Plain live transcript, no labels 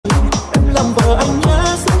làm vợ anh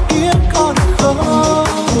nhé, sẽ biết có được không?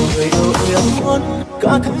 Người yêu ơi anh muốn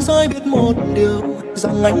cả thế giới biết một điều,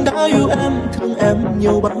 rằng anh đã yêu em, thương em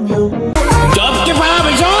nhiều bao nhiêu. Chụp cái pha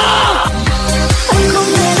mày xuống. Anh không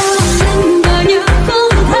thể nào xinh đời như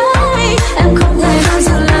không thấy, em không thể bao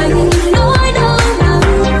giờ lại nỗi đau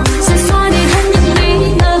lòng. Sẽ xóa đi hết những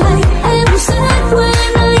nghi ngờ hay em sẽ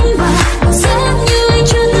quên anh và sẽ như anh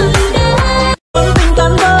chưa từng đến. Tình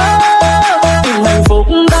tan vỡ, tình hạnh phúc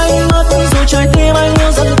đánh mất, dù trái tim anh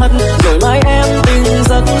yêu rất thật, rồi mai em tỉnh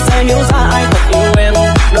giấc sẽ hiểu ra ai thật yêu em.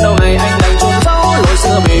 Lần đầu ngày anh đành trốn giấu lối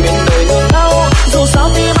xưa vì bên đời thương đau, dù sao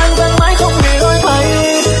tim anh vẫn mãi không hề đổi thay.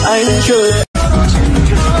 Anh chưa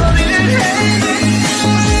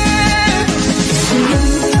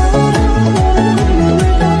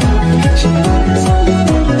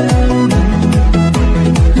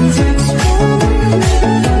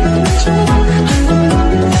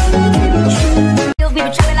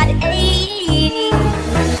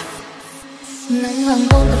nắng hoàng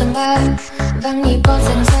hôn ở tầng 3 vang nhịp con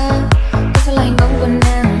dần xa, tôi sẽ lành bóng quần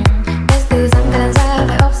nàng test từ răng đàn ra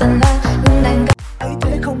phải óc dần ra hương đành ấy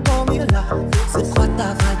thế không có nghĩa là dứt khoát ta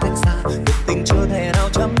phải tách xa, cuộc tình chưa thể nào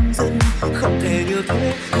chấm dứt, không thể như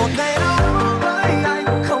thế. Một ngày nào với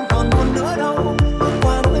anh không còn buồn nữa đâu, bước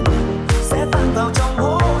qua nỗi buồn sẽ tan vào trong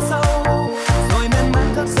hố sâu, rồi miên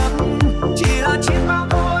man thức giấc chỉ là chiếc bao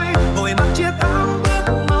thôi, vội mặc chiếc áo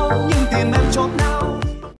bước mau nhưng tìm em chốn nào.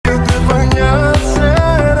 Tuyệt vời nhất sẽ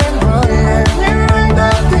đến với em như anh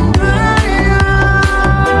đã tìm thấy em.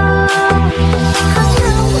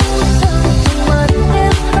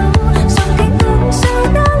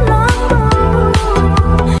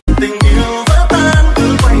 Tình yêu vỡ tan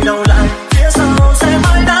cứ quay đầu lại, phía sau sẽ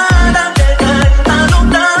mãi đang kề cạnh ta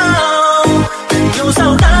lúc đau. Tình yêu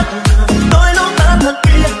sao khác thường, đôi lúc ta thật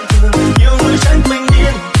kiên cường, nhiều người trách mình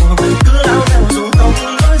điên cuồng, cứ lao theo dù không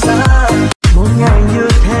lối ra. Một ngày như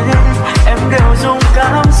thế em đều dùng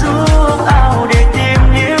cảm xúc ao để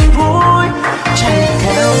tìm niềm vui, chạy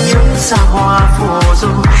theo những xa hoa phù du,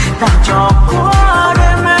 tạo cho quá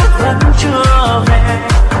đêm em vẫn chưa về.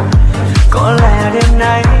 Có lẽ đêm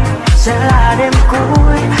nay sẽ là đêm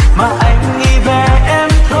cuối mà anh nghĩ về em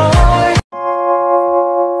thôi.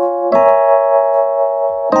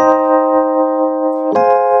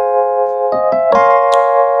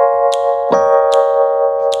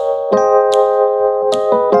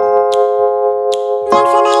 Nhạc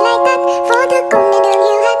giờ này lại tắt, phố thức cùng đèn đường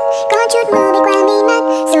hiu hắt, có chút mưa bay qua mi mắt,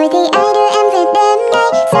 rồi thì ai đưa em về đêm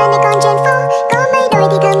nay. Giờ này còn trên phố, có mấy đôi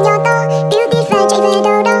thì cầm nhau to, điếu tít và chạy về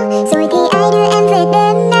đâu đó, rồi thì ai đưa em về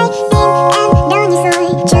đêm nay. Tim em đau như rồi,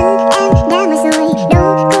 chân em đã mỏi rồi,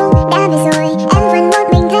 đông cũng đã về rồi, em vẫn một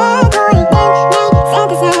mình thế thôi. Đêm nay sẽ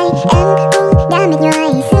thật dài, em cũng đã mệt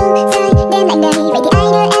nhoài, sương rơi đêm lạnh đầy, vậy thì ai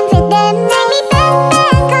đưa em về đêm nay. Take me back,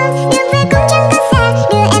 back home, đường về cũng chẳng có xa,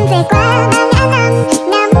 đưa em về qua ba ngã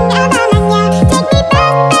năm ngã ba làng nhà. Take me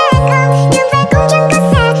back, back home, đường về cũng chẳng có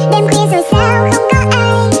xa, đêm khuya rồi sao không có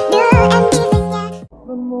ai đưa em đi về nhà.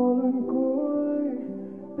 Và một lần cuối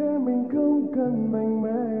để mình không cần mạnh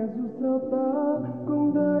mẽ, dù sao ta cũng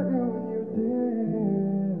đã yêu như thế.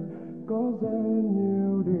 Có rất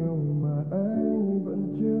nhiều điều mà anh vẫn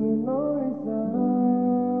chưa nói ra,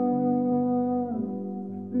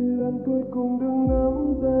 vì lần cuối cùng đừng nắm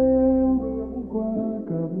tay em bước qua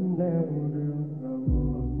cặp nẻo đường ngầm,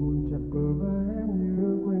 buồn chặt bờ vai em như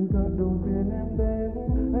quên cả đầu tiên em đến.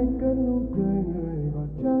 Anh cất nụ cười người vào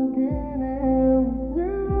trang kỷ niệm,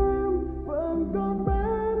 như em vẫn còn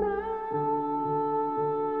bên anh.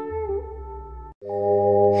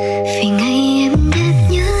 vì ngày em đẹp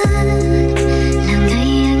nhất là ngày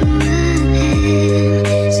anh mơ em,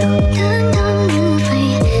 dù tháng năm như vậy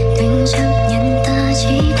đừng chấp nhận ta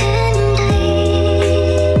chỉ đến đây.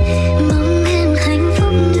 Mong em hạnh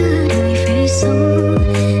phúc đưa đời về sau,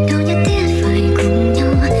 đâu nhất thiết phải cùng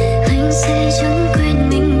nhau, anh sẽ chẳng quên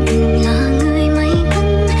mình từng là người may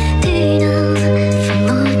mắn thế nào. Phải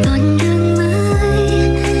một đoạn đường mới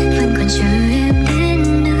vẫn còn chờ em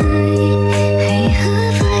đến nơi, hãy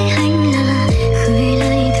hứa với anh là gửi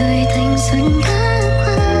lại thời thanh xuân đã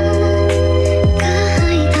qua. Cả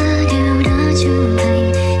hai ta đều đã trưởng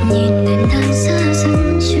thành, nhìn đêm đang xa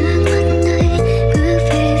dần trước mắt này, bước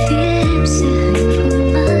về phía em sẽ hạnh phúc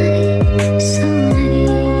mãi sau này.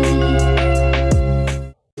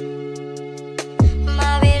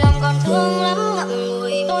 Mà về lòng còn thương lắm, ngậm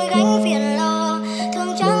ngùi tôi gánh phiền lo,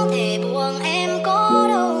 thương chẳng thể buông em có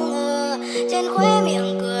đâu ngờ. Trên khóe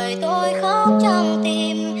miệng cười tôi khóc trong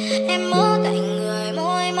tim, em ở cạnh người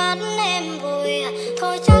môi mắt em vui.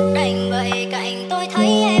 Thôi chắc đành vậy cạnh tôi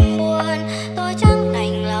thấy em buồn, tôi chẳng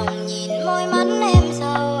đành lòng nhìn môi mắt em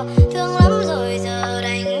sầu. Thương lắm rồi giờ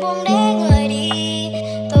đành buông để người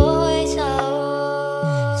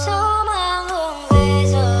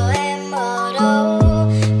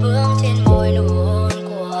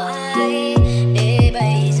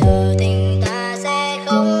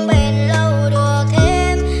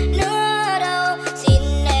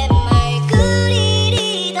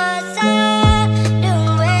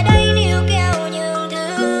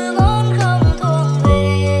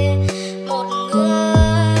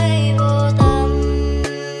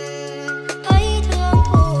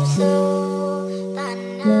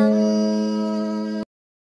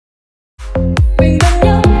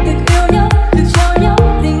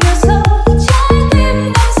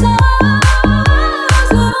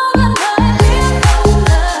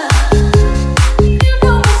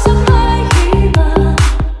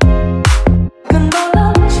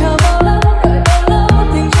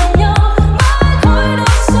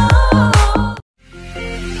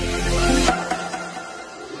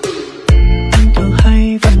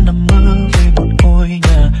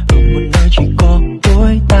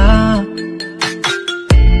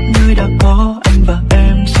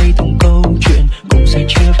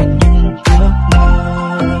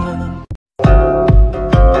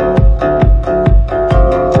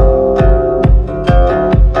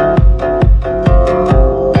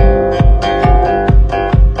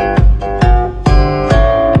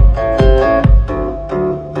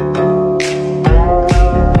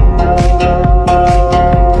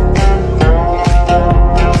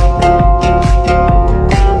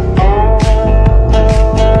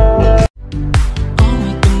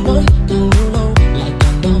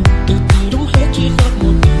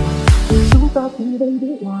ta chỉ đây để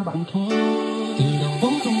là bạn thôi. Từ đầu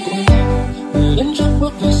vốn không còn nhau, người đến rất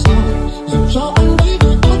bước về sau. Dù cho anh đấy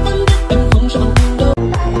đôi tôi vẫn biết em không chọn tình đâu.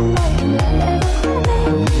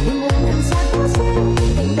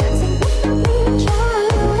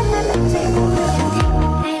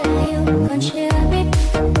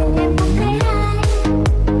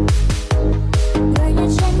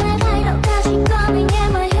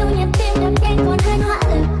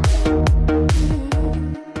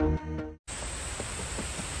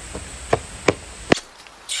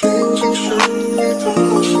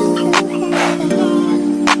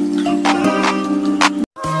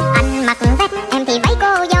 Anh mặc vest, em thì váy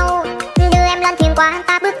cô dâu, đưa em lên thuyền qua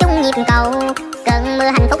ta bước chung nhịp cầu. Cơn mưa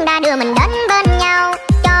hạnh phúc đã đưa mình đến bên nhau,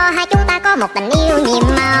 cho hai chúng ta có một tình yêu nhiệm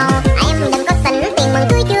màu. Em đừng có xỉn tiền mừng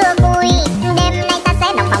cưới chưa vui, đêm nay ta sẽ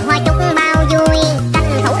đọc vòng hoa chúc bao vui.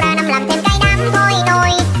 Tranh thủ ra năm làm thêm cái đám thôi nôi,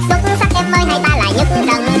 xuất sắc em ơi hay ta lại nhất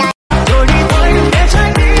trần đời. Rồi đi tới đừng để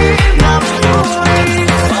trái tim nằm thôi,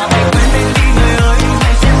 và hãy quên đi người ơi,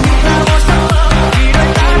 hãy xem như là một giấc mơ. Vì đôi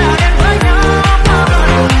ta đã đến với nhau bao lần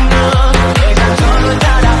nữa, thời gian cho đôi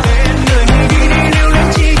ta đã đến. Người này đi đi lưu luyến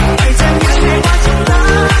chi, hãy xem như ngày qua chúng ta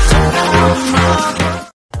mơ.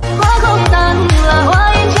 Hoa không tàn là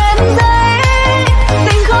hoa in trên giấy,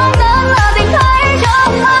 tình không tàn là tình thấy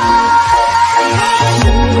trong mơ. Có lẽ đó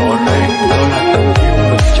là tình yêu mình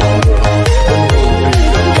chờ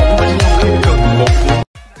đợi.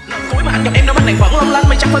 Cuối mà anh gặp em đôi mắt này vẫn long lanh,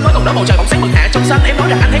 mây trắng phơi phới còn đó bầu trời bỗng sáng mượt hạ trong xanh. Em nói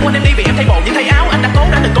rằng anh hay quên em đi vì em thay bộ những thay áo. Anh đã cố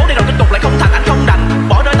đã đừng cố để rồi kết cục lại không thành. Anh không đành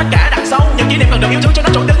bỏ rơi tất cả đằng sau những kỷ niệm cần được yêu thương cho nó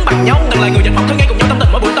trôi đứng bằng nhau. Từng lời người dành vọng thương nghe cùng nhau tâm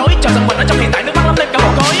tình mỗi buổi tối, cho rằng mình ở trong hiện tại nước mắt lấp lên cả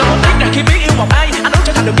bầu cối. Đâu có tiếc rằng khi biết yêu một ai, anh muốn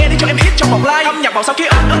trở thành được nghe đi cho em biết trong một like. Âm nhạc vào sau kia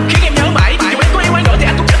ấm ức khiến em nhớ mãi. Dù em có yêu anh nữa thì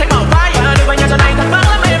anh cũng chẳng thể mờ vai. Đưa về nhà giờ này thật vất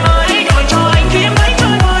lắm em ơi, gặp anh cho anh khi em thấy chơi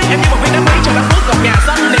vơi. Em như một viên đá quý trong đất nước gọt nhà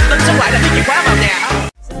xanh, niềm tin sống lại là chiếc chìa khóa vào nhà.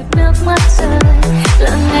 Giọt nước mắt rơi,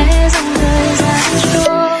 lặng nghe dòng thời gian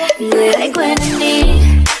trôi. Người hãy quên em đi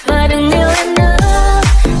và đừng yêu em nữa,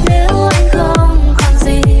 nếu anh không còn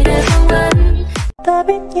gì để phong ấn. Ta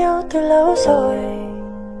biết nhau từ lâu rồi,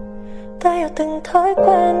 ta hiểu từng thói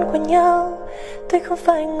quen của nhau. Tuy không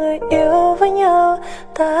phải người yêu với nhau,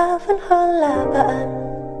 ta vẫn hơn là bạn.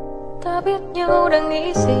 Ta biết nhau đang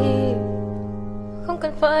nghĩ gì, không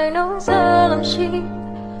cần phải nói ra làm chi.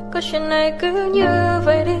 Câu chuyện này cứ như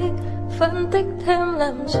vậy đi, phân tích thêm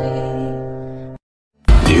làm gì.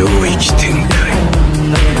 領域展開100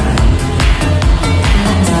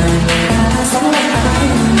万水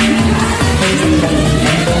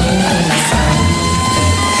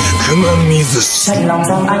Chạy lòng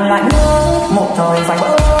rằng anh lại nhớ một thời vài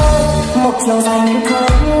bữa, một chiều dài như thơ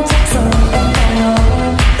chắc giờ em phải nhớ.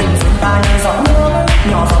 Tình duyên ta như giọt nước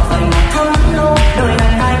nhỏ giọt vậy mà thấm lâu. Đời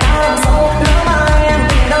này hai ta làm sâu lỡ mai em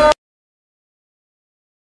tìm đâu.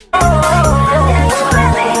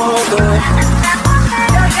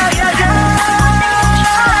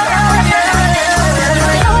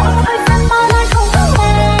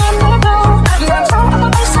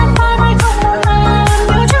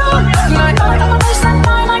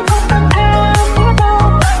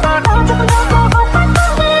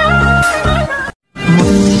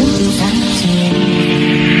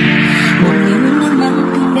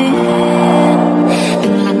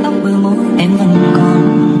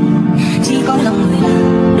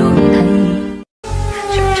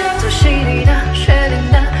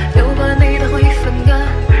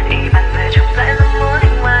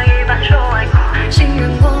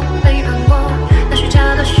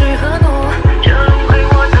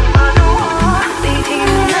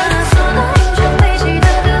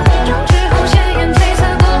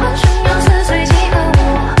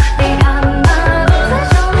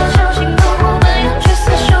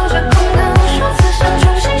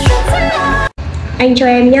 Anh cho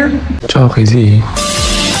em nhá. Cho cái gì?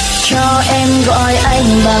 Cho em gọi anh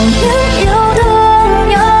bằng những yêu thương,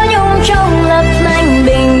 nhớ nhung trong lấp lánh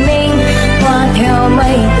bình minh. Hoa theo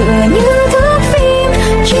mây tựa như thước phim,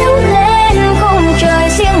 chiếu lên khung trời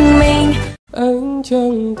riêng mình. Anh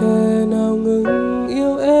chẳng thể nào ngừng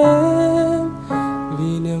yêu em,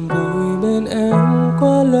 vì niềm vui bên em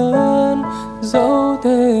quá lớn. Dẫu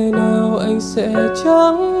thế nào anh sẽ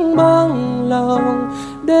chẳng bằng lòng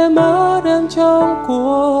để mất em trong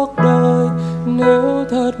cuộc đời. Nếu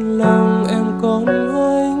thật lòng em còn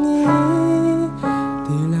hoài nghi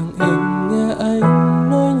thì lặng im nghe anh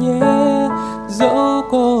nói nhé. Dẫu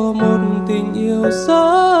có một tình yêu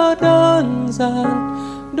rất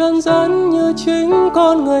đơn giản như chính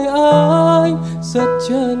con người anh, rất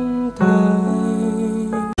chân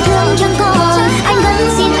thành. Thương chẳng còn, anh vẫn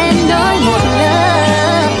xin em nói một lời.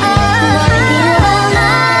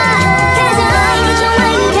 Thế giới trong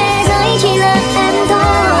anh, thế giới chỉ là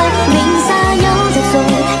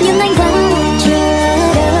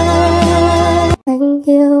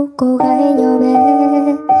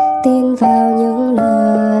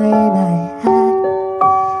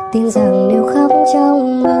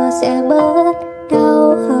sẽ bớt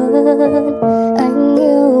đau hơn. Anh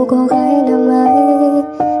yêu cô gái năm ấy,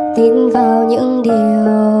 tin vào những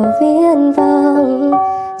điều viển vông,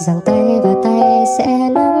 rằng tay và tay sẽ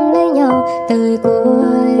nắm lấy nhau tới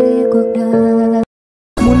cuối cuộc đời.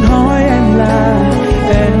 Muốn hỏi em là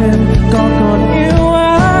em có còn yêu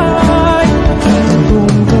ai,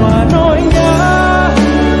 cùng qua nỗi nhớ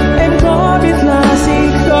em có biết là gì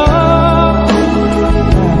không?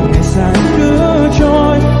 Ngày sáng cứ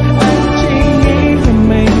trôi, anh chỉ nghĩ về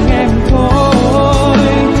mình em thôi.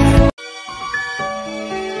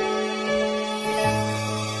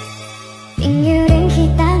 Tình yêu đến khi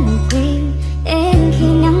ta ngủ quên, đến khi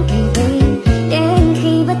nắng cày về, đến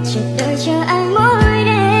khi bất chợt đợi chờ ai mỗi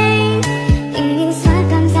đêm. Tình yêu xóa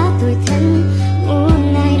cảm giác tủi thân,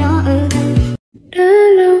 muốn ai đó ở gần. Đã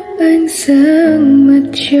lâu ánh sáng mặt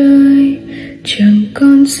trời chẳng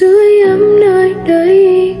còn dưới ấm nơi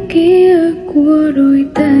đây kia của đôi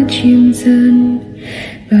ta chìm dần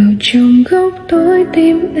vào trong góc tối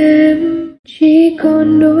tim em. Chỉ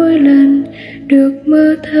còn đôi lần được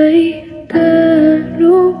mơ thấy ta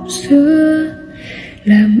lúc xưa,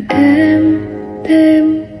 làm em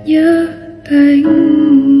thêm nhớ anh.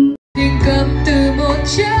 Tình cảm từ một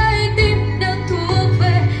trái tim đang thuộc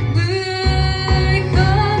về người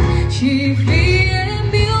khác, chỉ vì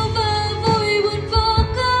em yêu và vui buồn vô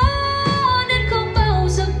cớ nên không bao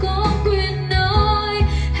giờ có quyền nói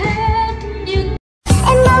hết những.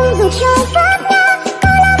 Em mong dù trời khác nhau có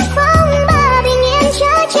lắm phong ba bình yên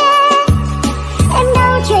chở che. Em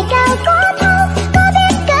đâu trời cao có thấu, có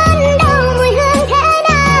biết cơn đau mùi hương thế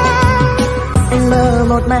nào. Anh mơ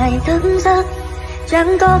một mai thức giấc,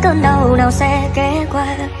 chẳng có cơn đau nào sẽ ghé qua.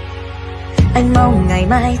 Anh mong ngày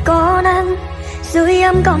mai có nắng, dưới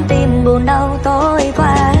ấm con tim buồn đau tối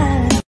qua.